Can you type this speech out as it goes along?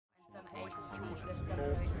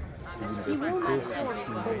She will not force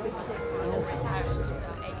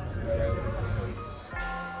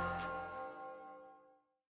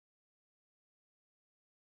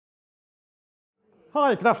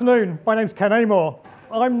Hi, good afternoon. My name's Ken Amor.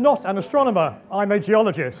 I'm not an astronomer, I'm a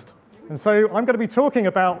geologist. And so I'm going to be talking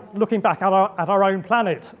about looking back at our own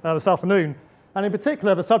planet this afternoon. And in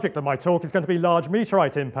particular, the subject of my talk is going to be large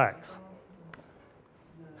meteorite impacts.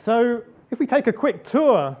 So if we take a quick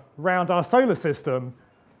tour around our solar system,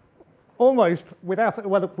 almost with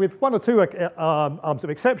one or two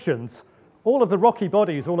exceptions, all of the rocky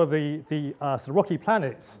bodies, all of the sort of rocky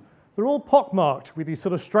planets, they're all pockmarked with these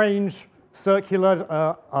sort of strange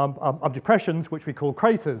circular depressions, which we call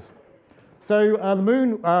craters. So the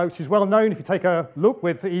moon, which is well known, if you take a look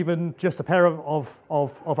with even just a pair of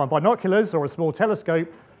binoculars or a small telescope,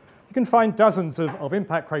 you can find dozens of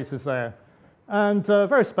impact craters there. And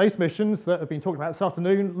various space missions that have been talked about this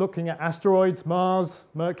afternoon, looking at asteroids, Mars,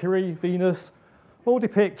 Mercury, Venus, all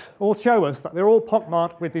show us that they're all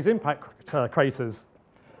pockmarked with these impact craters.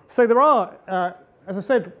 So there are, as I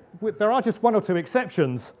said, there are just one or two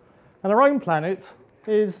exceptions. And our own planet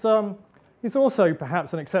is also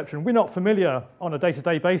perhaps an exception. We're not familiar on a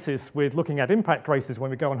day-to-day basis with looking at impact craters when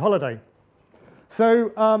we go on holiday.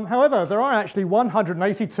 So, however, there are actually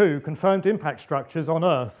 182 confirmed impact structures on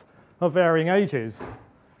Earth of varying ages.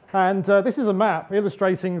 And this is a map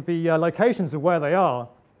illustrating the locations of where they are.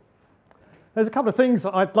 There's a couple of things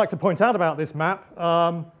that I'd like to point out about this map.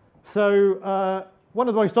 One of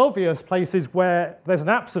the most obvious places where there's an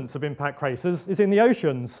absence of impact craters is in the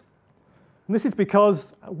oceans. And this is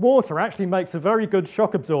because water actually makes a very good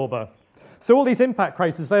shock absorber. So all these impact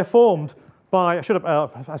craters, they're formed by,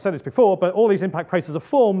 I've said this before, but all these impact craters are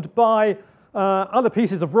formed by other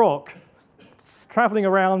pieces of rock traveling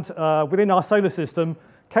around within our solar system.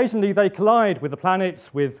 Occasionally they collide with the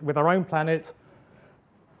planets, with our own planet.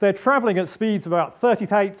 They're traveling at speeds of about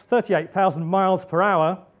 38,000 miles per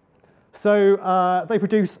hour. So they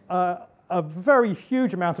produce a very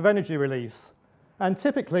huge amount of energy release. And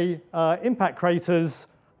typically, impact craters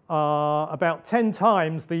are about 10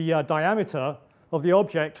 times the diameter of the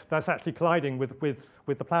object that's actually colliding with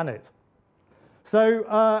the planet.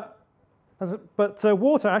 So, but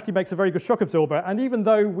water actually makes a very good shock absorber. And even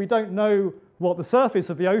though we don't know what the surface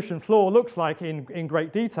of the ocean floor looks like in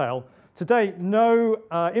great detail, to date, no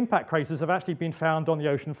impact craters have actually been found on the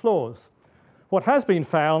ocean floors. What has been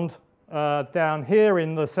found down here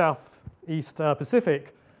in the southeast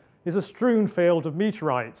Pacific is a strewn field of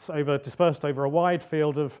meteorites dispersed over a wide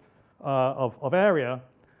field of area.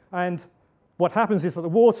 And what happens is that the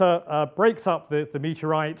water breaks up the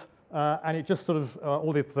meteorite and it just sort of,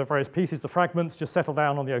 all the various pieces, the fragments, just settle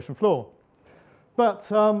down on the ocean floor.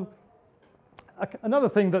 But another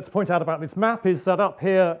thing that's pointed out about this map is that up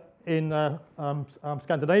here in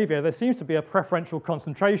Scandinavia, there seems to be a preferential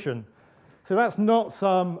concentration. So that's not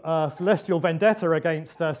some celestial vendetta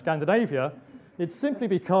against Scandinavia. It's simply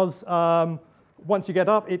because once you get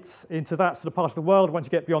up into that sort of part of the world, once you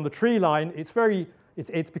get beyond the tree line,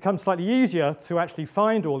 it's become slightly easier to actually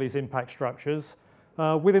find all these impact structures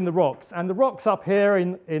within the rocks. And the rocks up here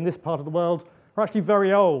in this part of the world are actually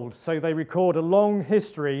very old, so they record a long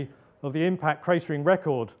history of the impact cratering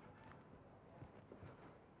record.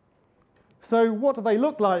 So what do they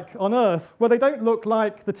look like on Earth? Well, they don't look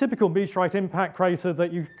like the typical meteorite impact crater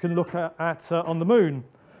that you can look at on the moon.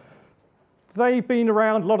 They've been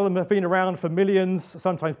around, a lot of them have been around for millions,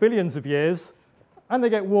 sometimes billions of years, and they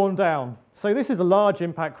get worn down. So this is a large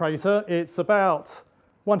impact crater. It's about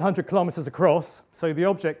 100 kilometers across. So the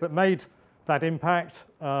object that made that impact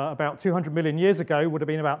about 200 million years ago would have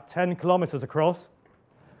been about 10 kilometers across.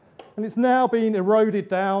 And it's now been eroded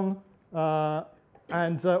down,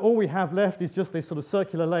 and all we have left is just this sort of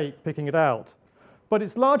circular lake picking it out. But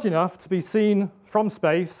it's large enough to be seen from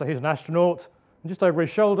space. So here's an astronaut, and just over his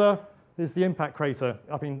shoulder is the impact crater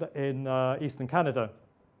up in eastern Canada.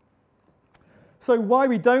 So why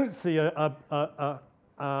we don't see a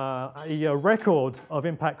record of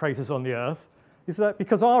impact craters on the Earth is that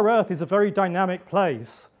because our Earth is a very dynamic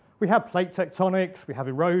place. We have plate tectonics, we have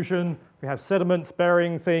erosion, we have sediments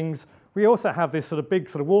burying things. We also have this sort of big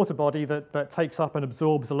sort of water body that takes up and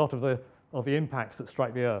absorbs a lot of the impacts that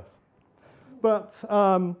strike the Earth. But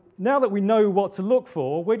now that we know what to look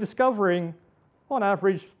for, we're discovering on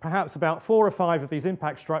average, perhaps about 4 or 5 of these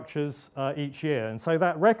impact structures each year. And so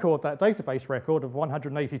that record, that database record of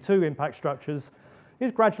 182 impact structures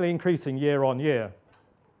is gradually increasing year on year.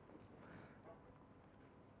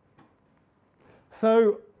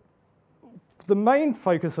 So the main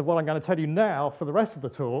focus of what I'm going to tell you now for the rest of the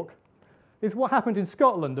talk is what happened in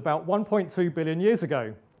Scotland about 1.2 billion years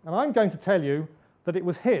ago. And I'm going to tell you that it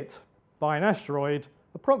was hit by an asteroid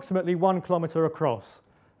approximately 1 kilometer across,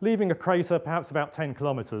 leaving a crater perhaps about 10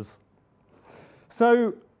 kilometers.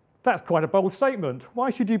 So that's quite a bold statement. Why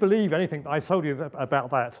should you believe anything that I told you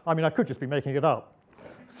about that? I mean, I could just be making it up.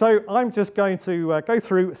 So I'm just going to go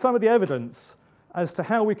through some of the evidence as to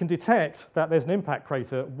how we can detect that there's an impact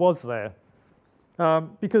crater was there.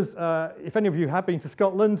 Because if any of you have been to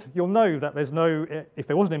Scotland, you'll know that there's no, if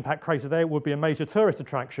there was an impact crater there, it would be a major tourist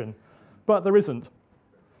attraction, but there isn't.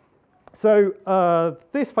 So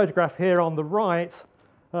this photograph here on the right,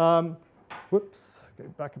 whoops, go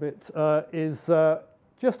back a bit, is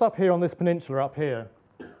just up here on this peninsula up here.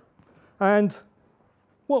 And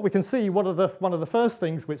what we can see, one of the first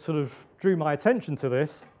things which sort of drew my attention to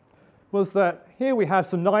this was that here we have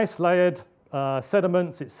some nice layered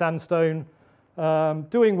sediments, it's sandstone,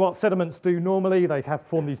 doing what sediments do normally. They have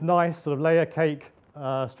formed these nice sort of layer cake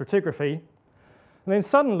stratigraphy. And then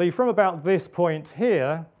suddenly, from about this point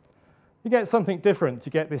here, you get something different.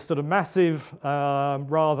 You get this sort of massive,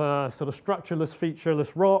 rather sort of structureless,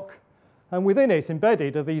 featureless rock. And within it,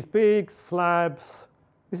 embedded, are these big slabs,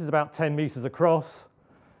 this is about 10 meters across,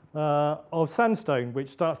 of sandstone, which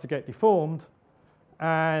starts to get deformed.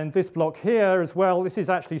 And this block here as well, this is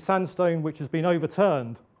actually sandstone which has been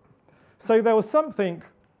overturned. So there was something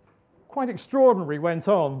quite extraordinary went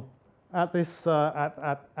on at this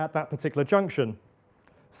at that particular junction.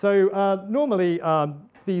 So normally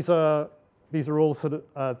these are all sort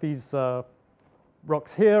of these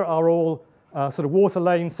rocks here are all sort of water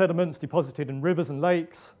lane sediments deposited in rivers and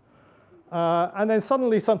lakes, and then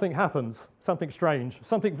suddenly something happens, something strange,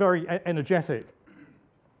 something very energetic.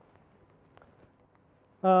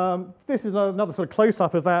 This is another sort of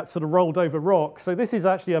close-up of that sort of rolled over rock. So this is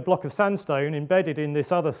actually a block of sandstone embedded in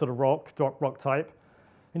this other sort of rock type.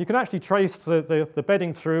 And you can actually trace the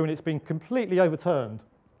bedding through, and it's been completely overturned.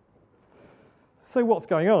 So what's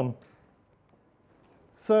going on?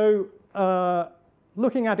 So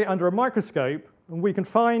looking at it under a microscope, we can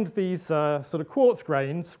find these sort of quartz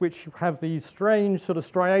grains which have these strange sort of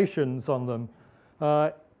striations on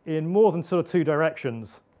them in more than sort of two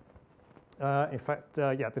directions. In fact,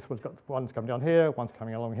 yeah, this one's coming down here, one's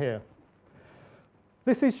coming along here.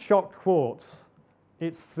 This is shocked quartz.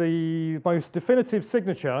 It's the most definitive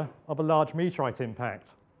signature of a large meteorite impact.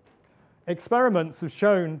 Experiments have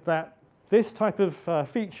shown that this type of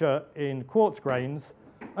feature in quartz grains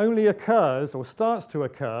only occurs or starts to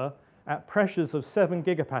occur at pressures of 7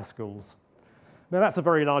 gigapascals. Now that's a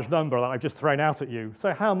very large number that I've just thrown out at you.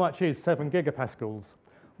 So how much is 7 gigapascals?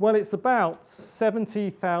 Well, it's about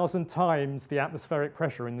 70,000 times the atmospheric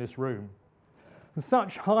pressure in this room. And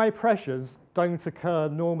such high pressures don't occur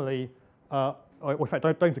normally, or in fact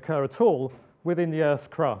don't occur at all within the Earth's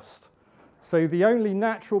crust. So the only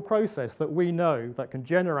natural process that we know that can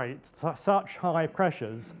generate such high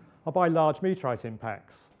pressures are by large meteorite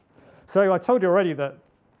impacts. So I told you already that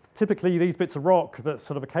typically these bits of rock that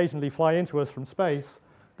sort of occasionally fly into us from space,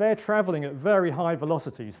 they're traveling at very high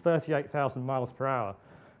velocities, 38,000 miles per hour.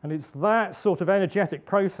 And it's that sort of energetic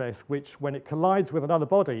process which, when it collides with another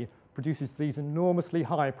body, produces these enormously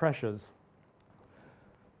high pressures.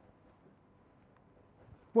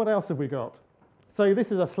 What else have we got? So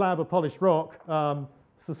this is a slab of polished rock.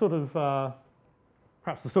 It's the sort of,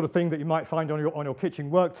 perhaps the sort of thing that you might find on your kitchen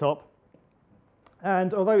worktop.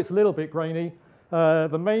 And although it's a little bit grainy,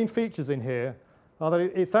 the main features in here are that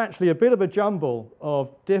it's actually a bit of a jumble of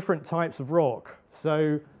different types of rock.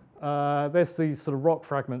 So there's these sort of rock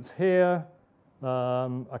fragments here,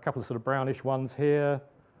 a couple of sort of brownish ones here,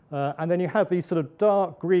 and then you have these sort of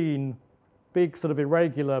dark green, big sort of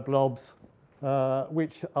irregular blobs,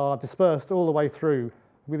 which are dispersed all the way through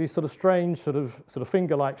with these sort of strange sort of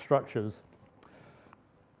finger-like structures.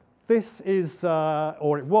 This is,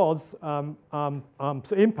 or it was,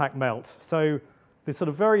 impact melt. So this sort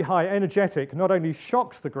of very high energetic not only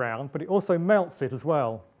shocks the ground, but it also melts it as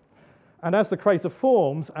well. And as the crater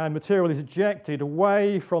forms and material is ejected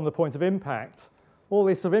away from the point of impact, all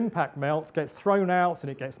this sort of impact melt gets thrown out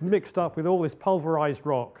and it gets mixed up with all this pulverized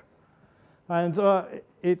rock. And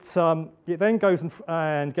it then goes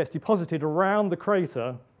and gets deposited around the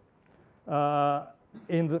crater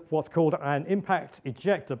in what's called an impact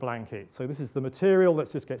ejector blanket. So this is the material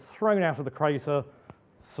that just gets thrown out of the crater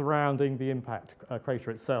surrounding the impact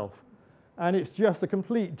crater itself. And it's just a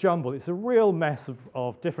complete jumble. It's a real mess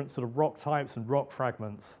of different sort of rock types and rock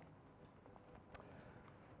fragments.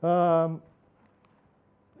 Oh,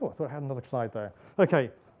 I thought I had another slide there. Okay,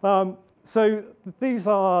 so these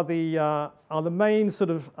are the main sort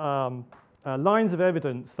of lines of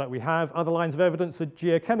evidence that we have. Other lines of evidence are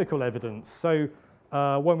geochemical evidence. So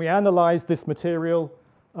when we analyze this material,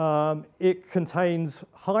 it contains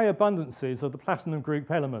high abundances of the platinum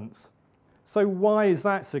group elements. So why is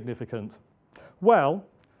that significant? Well,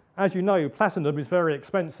 as you know, platinum is very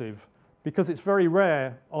expensive because it's very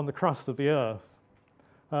rare on the crust of the Earth.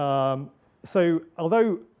 So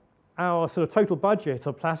although our sort of total budget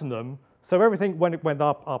of platinum, so everything when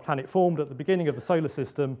our planet formed at the beginning of the solar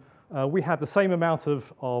system, we had the same amount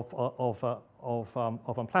of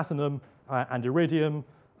platinum and iridium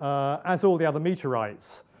as all the other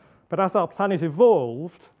meteorites. But as our planet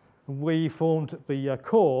evolved, we formed the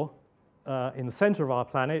core in the center of our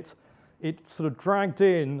planet. It sort of dragged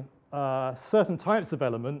in certain types of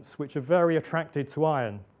elements which are very attracted to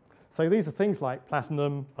iron. So these are things like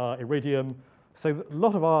platinum, iridium. So a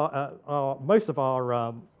lot of most of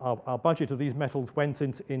our budget of these metals went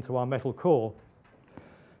into our metal core.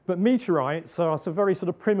 But meteorites are very sort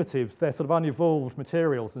of primitive. They're sort of unevolved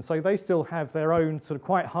materials, and so they still have their own sort of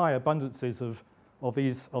quite high abundances of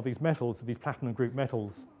these metals, of these platinum group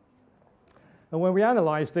metals. And when we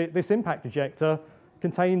analysed it, this impact ejector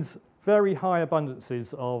contains very high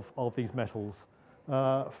abundances of these metals,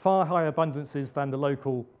 far higher abundances than the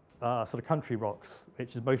local sort of country rocks,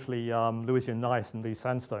 which is mostly Lewisian gneiss and these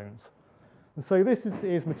sandstones. And so this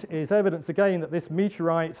is evidence again that this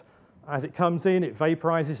meteorite, as it comes in, it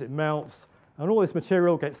vaporizes, it melts, and all this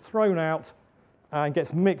material gets thrown out and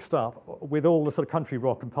gets mixed up with all the sort of country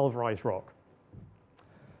rock and pulverized rock.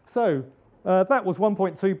 So that was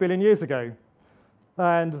 1.2 billion years ago.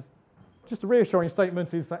 And just a reassuring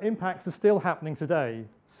statement is that impacts are still happening today.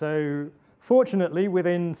 So fortunately,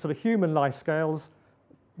 within sort of human life scales,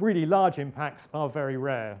 really large impacts are very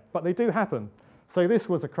rare, but they do happen. So this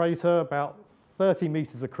was a crater about 30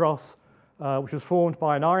 meters across, which was formed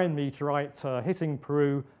by an iron meteorite hitting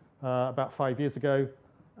Peru about 5 years ago.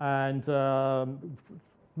 And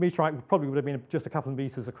meteorite probably would have been just a couple of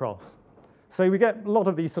meters across. So we get a lot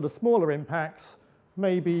of these sort of smaller impacts,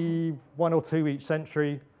 maybe 1 or 2 each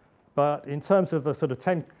century. But in terms of the sort of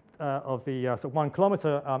sort of 1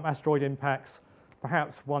 kilometer asteroid impacts,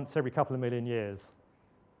 perhaps once every couple of million years.